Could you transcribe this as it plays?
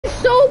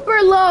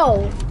super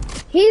low.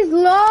 He's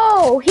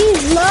low.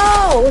 He's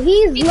low.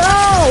 He's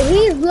low.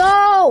 He's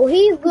low.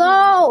 He's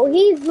low.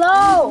 He's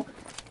low.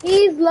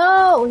 He's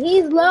low.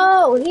 He's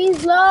low.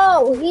 He's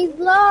low. He's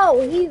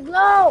low. He's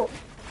low.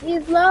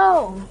 He's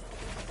low.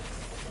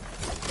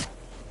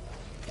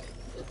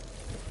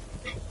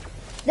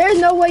 There's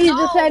no way you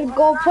just said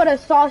go put a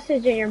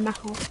sausage in your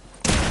mouth.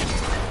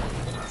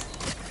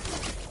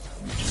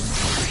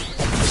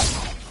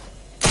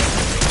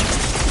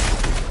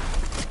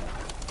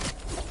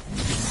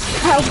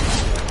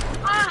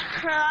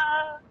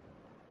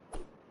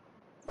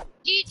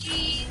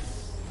 GG.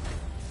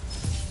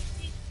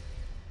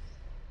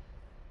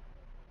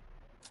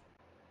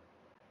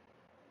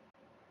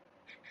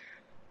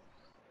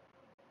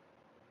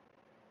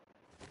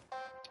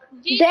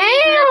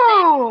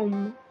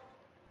 Damn!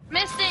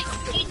 Mystic,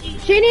 GG.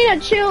 She need to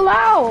chill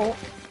out.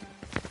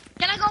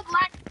 Can I go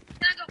black?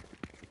 Can I go?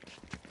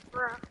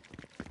 Bruh.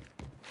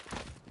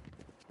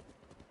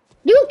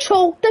 You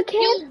choked the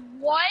kid? You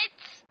what?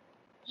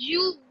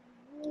 You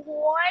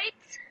what?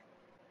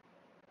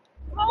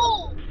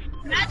 Bro,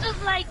 that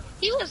was like,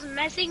 he was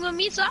messing with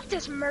me, so I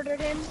just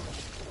murdered him.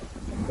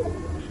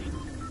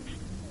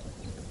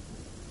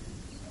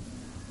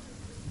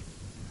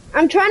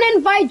 I'm trying to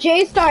invite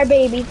J-Star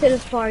Baby to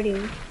this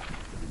party.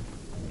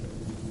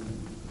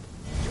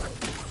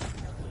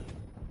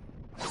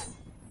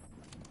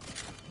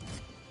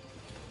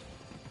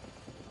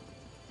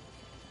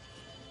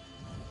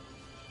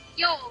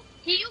 Yo,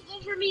 can you go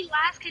for me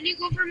last? Can you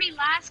go for me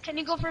last? Can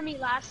you go for me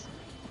last?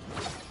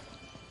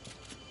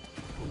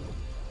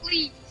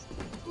 Please,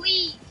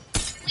 please,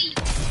 please,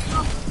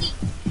 oh, please,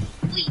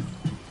 please,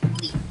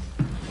 please.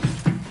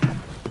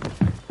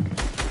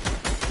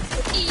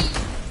 Please.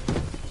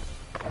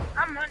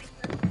 I'm running,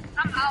 bro.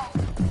 I'm out.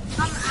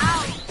 I'm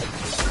out.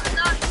 I'm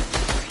done.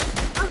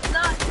 I'm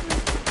done.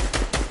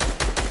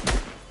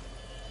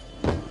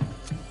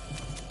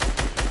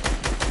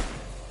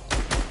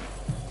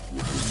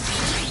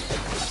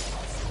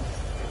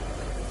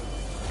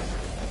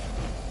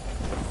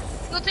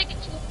 Go take a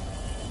chill.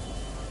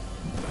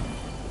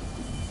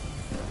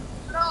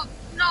 No,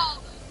 no,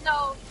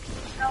 no,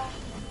 no,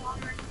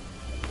 Mohammed.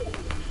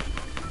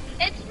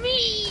 It's me.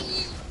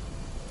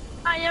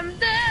 I am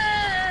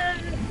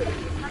dead.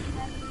 I'm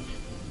dead.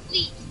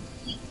 Please,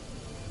 please,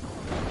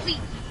 please,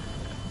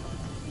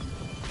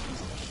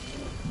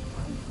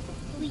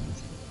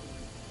 please.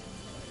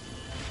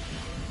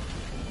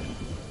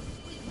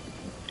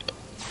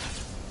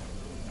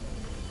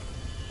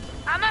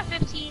 I'm at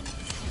 15.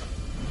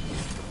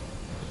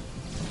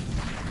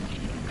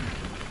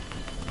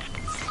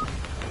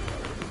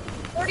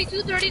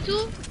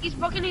 Thirty-two. He's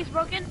broken.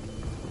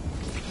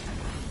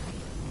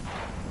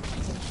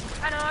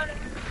 I know.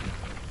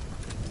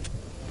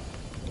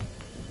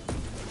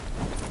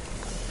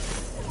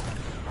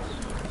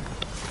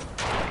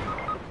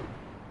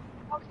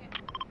 Okay.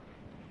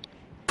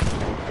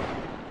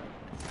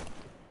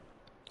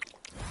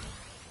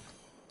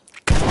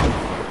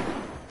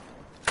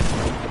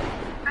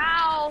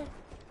 Ow.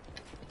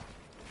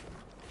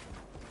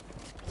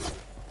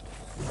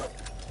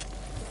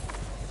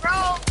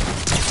 Bro.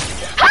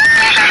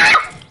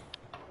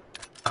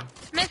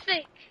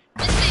 Mystic.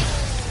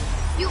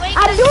 You ain't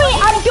I'm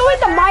doing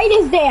the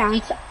Midas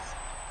dance.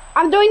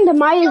 I'm doing the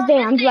Midas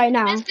dance right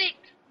now.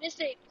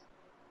 Mystic.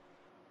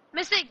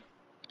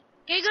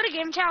 Can you go to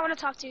game chat? I want to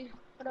talk to you.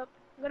 What up?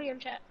 Go to game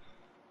chat.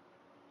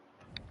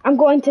 I'm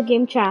going to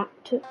game chat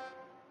too.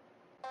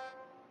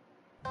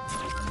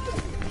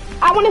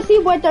 I want to see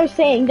what they're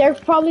saying. They're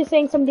probably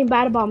saying something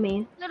bad about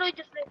me. Literally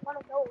just make fun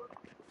of Noah.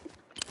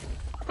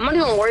 I'm not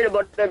even worried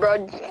about it,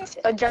 bro.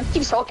 Jeff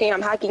keeps talking.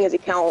 I'm hacking his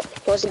account.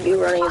 He wants to be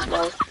running his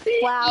mouth.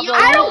 Wow, bro.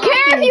 I don't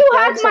care if you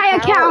hack my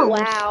account.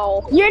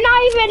 Wow. You're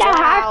not even a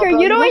hacker. Bro,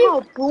 You don't know even.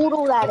 how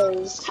brutal that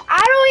is.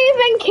 I don't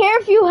even care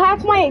if you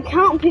hack my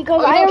account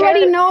because I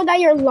already know that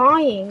you're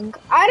lying.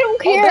 I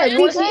don't care. You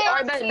want to see?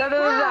 Alright, bet.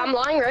 I'm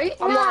lying, right?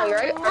 I'm lying,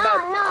 right?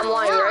 I'm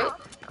lying, right?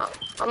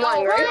 I'm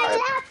lying, right?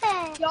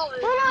 Yo,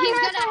 he's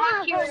gonna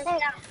hack your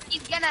account.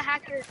 He's gonna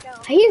hack your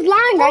account. He's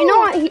lying.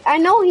 I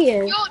know he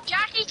is. Yo,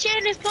 Jackie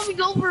Chan is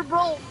coming over,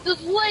 bro.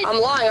 Just what? I'm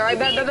lying, alright?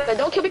 Bet.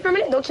 Don't kill me for a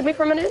minute. Wait, don't kill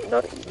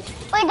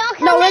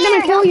me. No, we're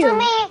gonna kill you.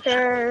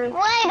 Wait,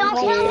 don't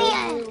kill me.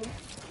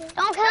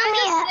 Don't kill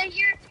me.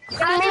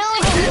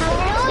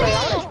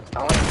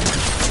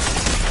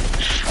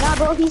 Nah,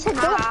 bro, he said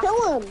don't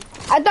kill him.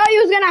 I thought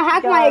you was gonna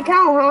hack my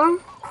account, huh?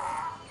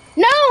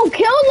 No,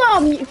 kill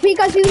him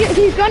because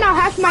he's gonna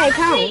hack my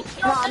account.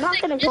 No, I'm not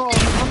gonna kill him.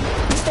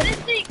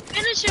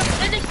 Finish him.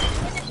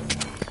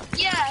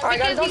 Yeah. Alright,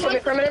 guys, don't kill me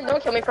for a minute.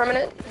 Don't kill me for a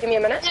minute. Give me a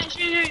minute.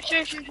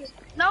 Yeah, sure.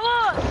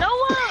 Noah.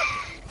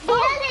 Get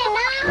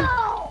it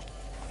now.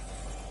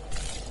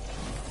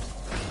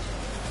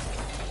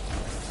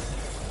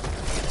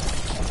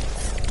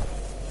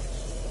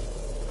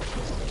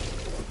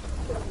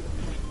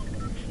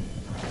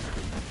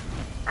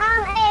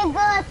 I'm a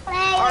good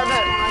player.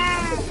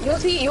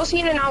 Alright, you'll see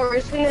in an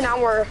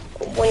hour.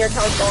 When your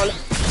account's gone.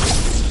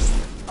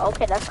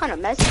 Okay, that's kind of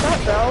messed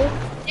up, bro.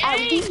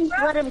 Dang, At least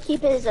bro. let him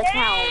keep his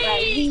account.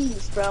 At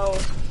least, bro.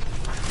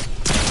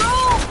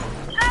 Bro,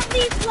 at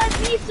least let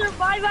me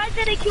survive. I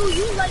didn't kill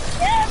you like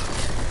that.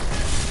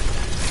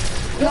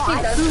 No,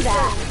 I threw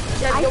that.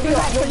 Yeah, I you'll threw be-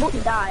 that you'll so be-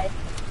 he died.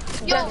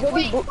 Yeah, he'll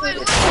be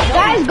booted.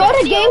 Guys, go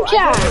to game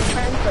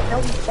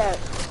chat.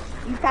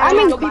 You I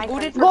mean, He'll be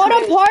booted for go 2 to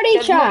days. party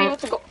Yeah, you won't be chat. able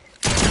to go.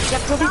 Yeah,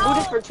 he'll be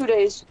booted for 2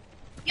 days.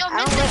 Yo, I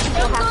don't Mr. let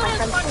people have my Jakelaus,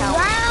 friend's fuck account.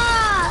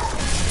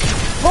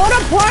 Go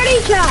to party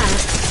chat.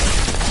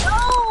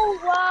 No,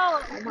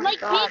 bro. Oh my Like,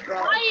 God, be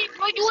bro. quiet,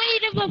 bro. You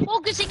ain't even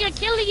focusing on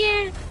killing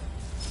it.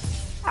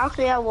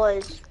 Actually, I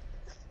was.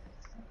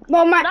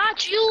 Well, my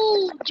Not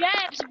you,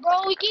 Jabs,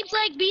 bro. He keeps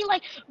like being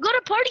like, go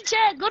to party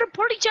chat,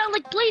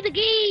 like play the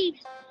game.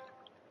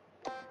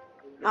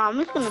 No, I'm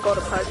just gonna go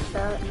to party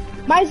chat.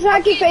 my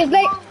Saki Okay, face.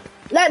 let's go.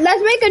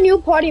 Let's make a new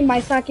party, my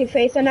Saki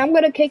face, and I'm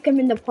gonna kick him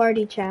in the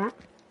party chat.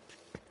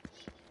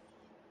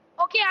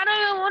 Okay, I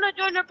don't even want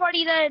to join the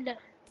party then.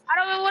 I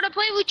don't even want to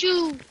play with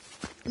you.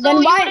 So Then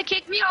you why? want to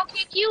kick me? I'll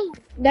kick you.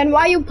 Then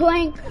why you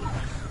playing?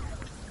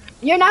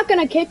 You're not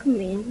gonna kick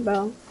me,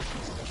 bro.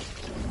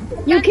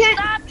 You Then can't.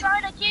 stop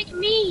trying to kick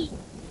me.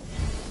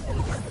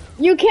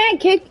 You can't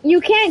kick.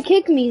 You can't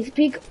kick me.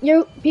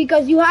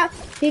 Because you have.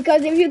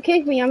 Because if you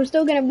kick me, I'm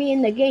still gonna be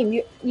in the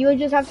game. You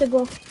just have to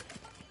go.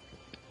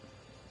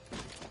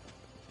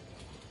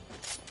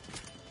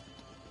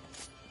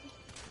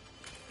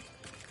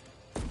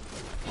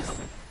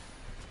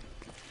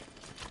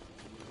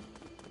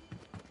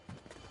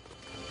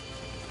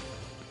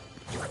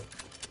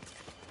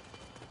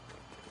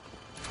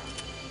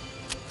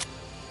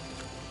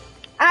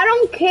 I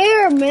don't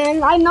care,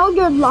 man. I know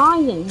you're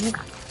lying.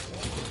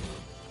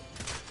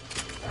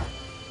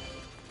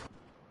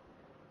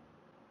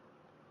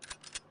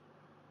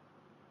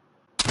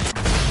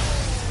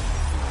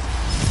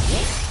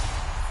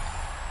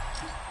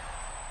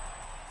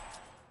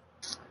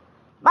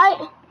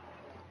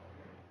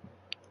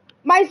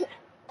 My.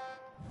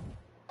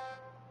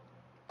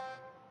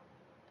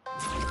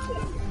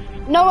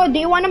 Noah, do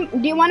you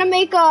wanna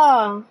make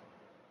a?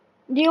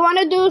 Do you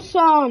wanna do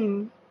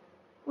some?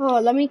 Oh,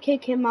 let me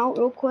kick him out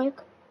real quick.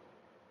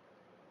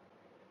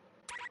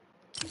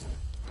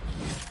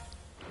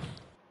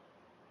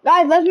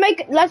 Guys,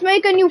 let's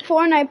make a new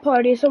Fortnite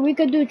party so we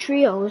could do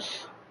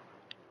trios.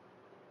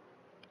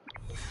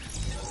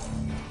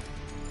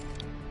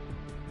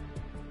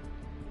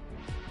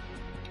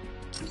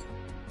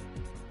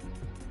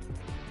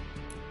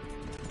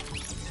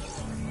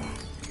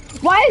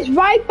 Why is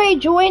Right Bay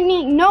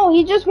joining? No,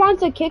 he just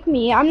wants to kick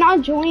me. I'm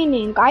not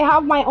joining. I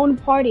have my own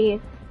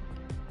party.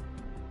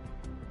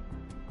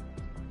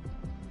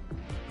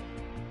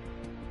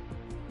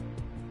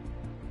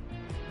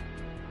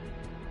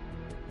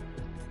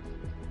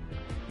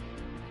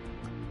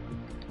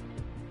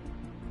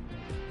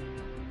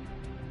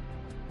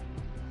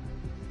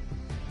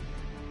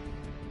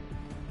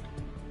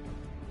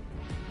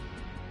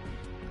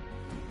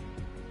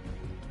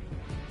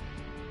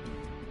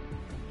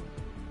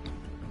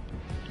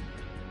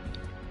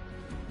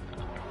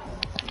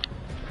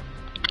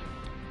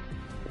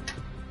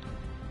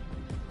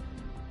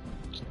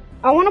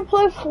 I want to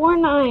play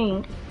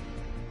Fortnite.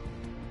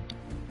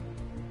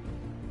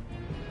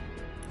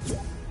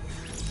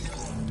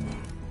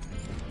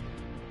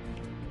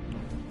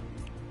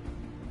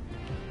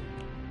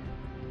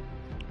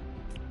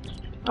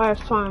 Alright,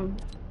 fine.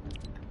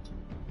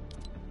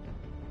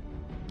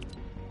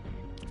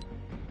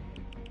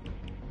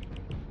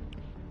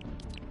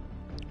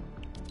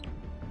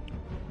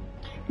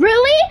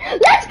 Really?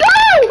 Let's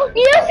go!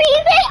 You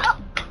see that?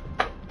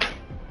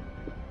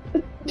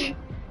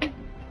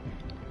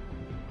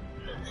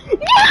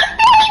 New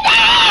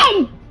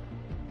season!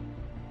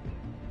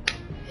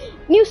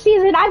 New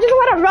season, I just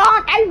want to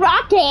rock. I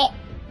rock it.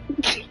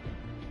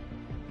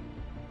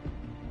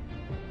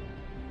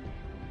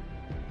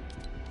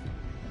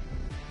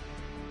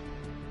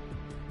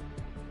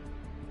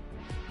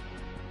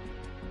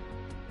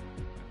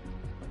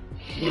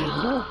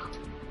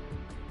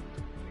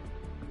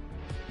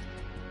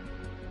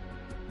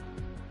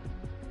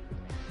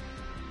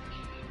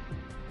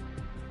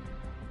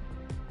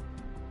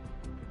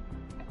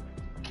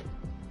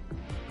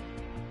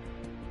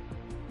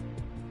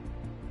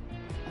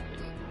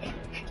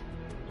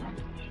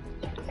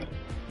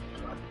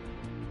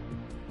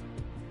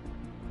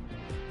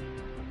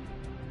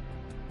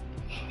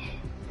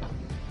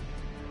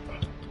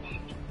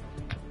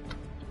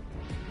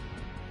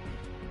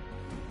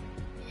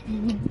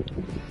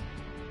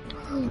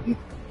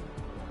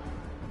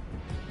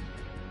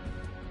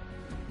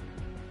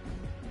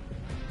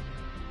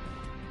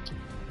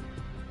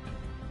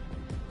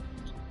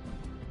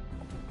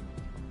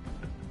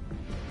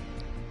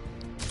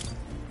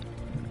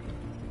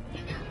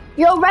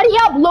 Yo, ready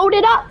up, load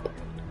it up.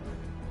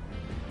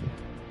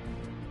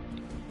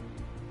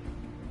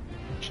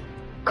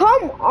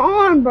 Come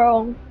on,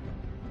 bro.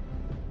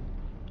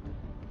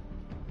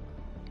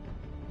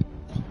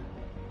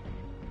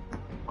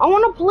 I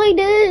want to play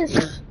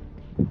this.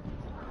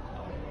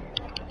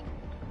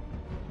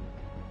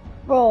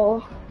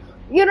 Bro,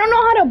 You don't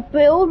know how to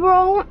build,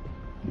 bro?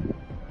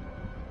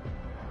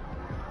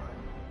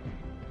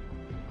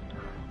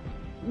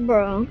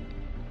 Bro.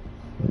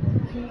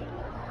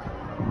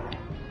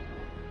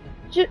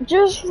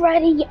 Just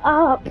ready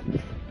up.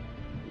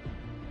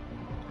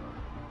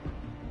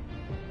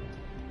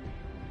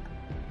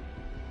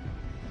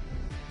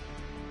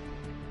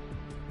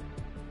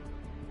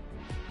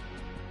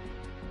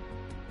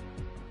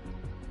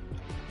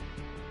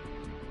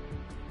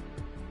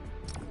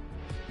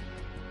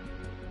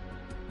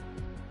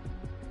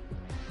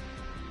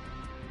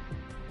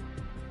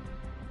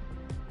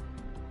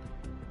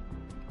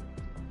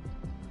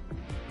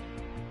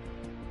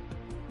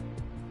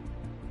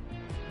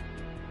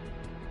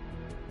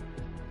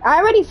 I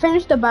already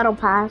finished the battle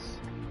pass.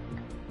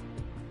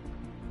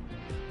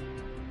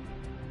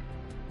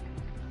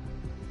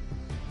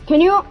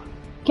 Can you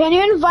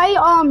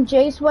invite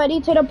Jay Sweaty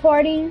to the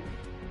party?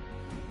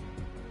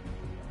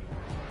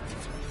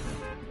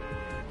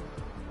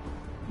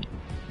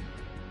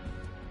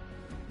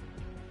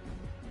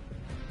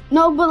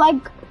 No, but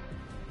like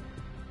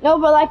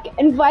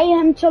invite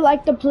him to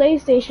like the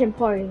PlayStation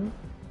party.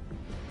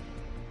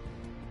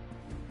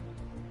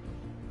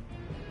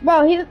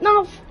 Bro, he's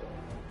not.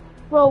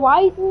 Bro,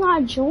 why is he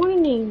not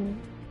joining?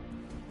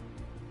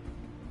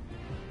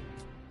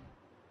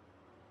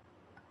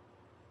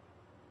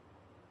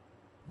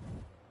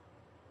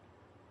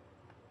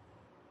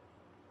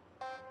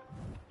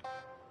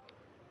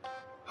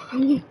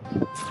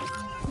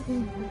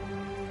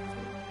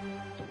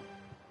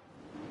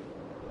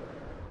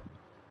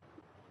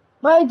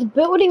 But it's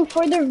building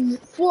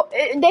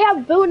they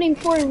have building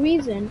for a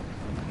reason.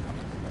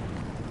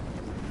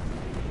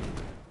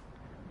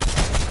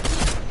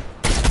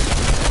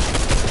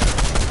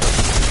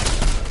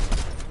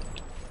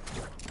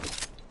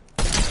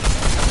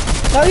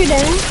 No, you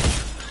didn't.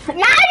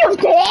 Now you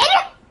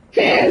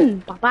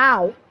did.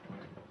 Wow.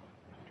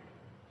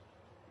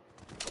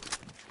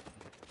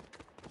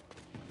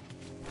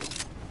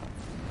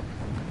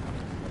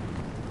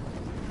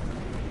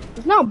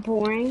 It's not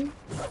boring.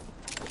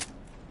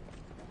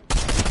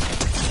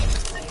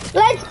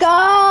 Let's go!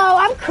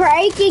 I'm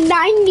cranking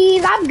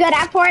 90s. I'm good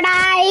at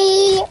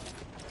Fortnite.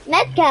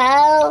 Let's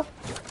go.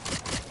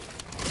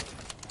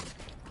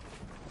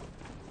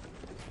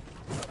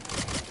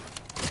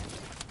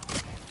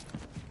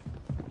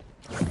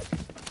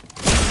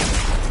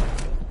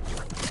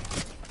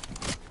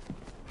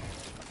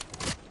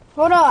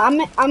 Hold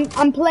on,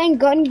 I'm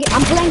playing I'm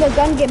playing a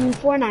gun game in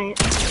Fortnite.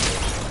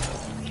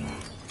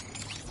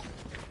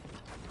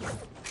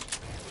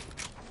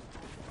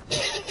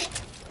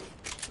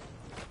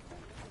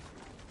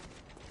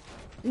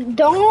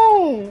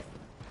 Don't.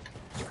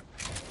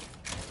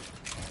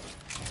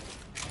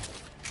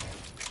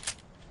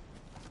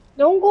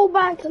 Don't go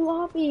back to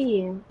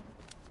lobby.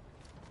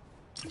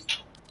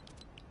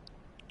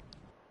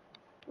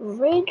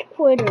 Rage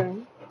quitter.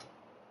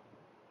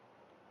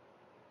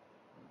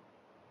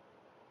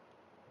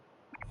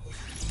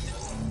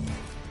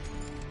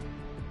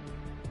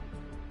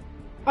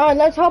 Alright,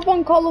 let's hop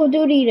on Call of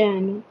Duty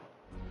then.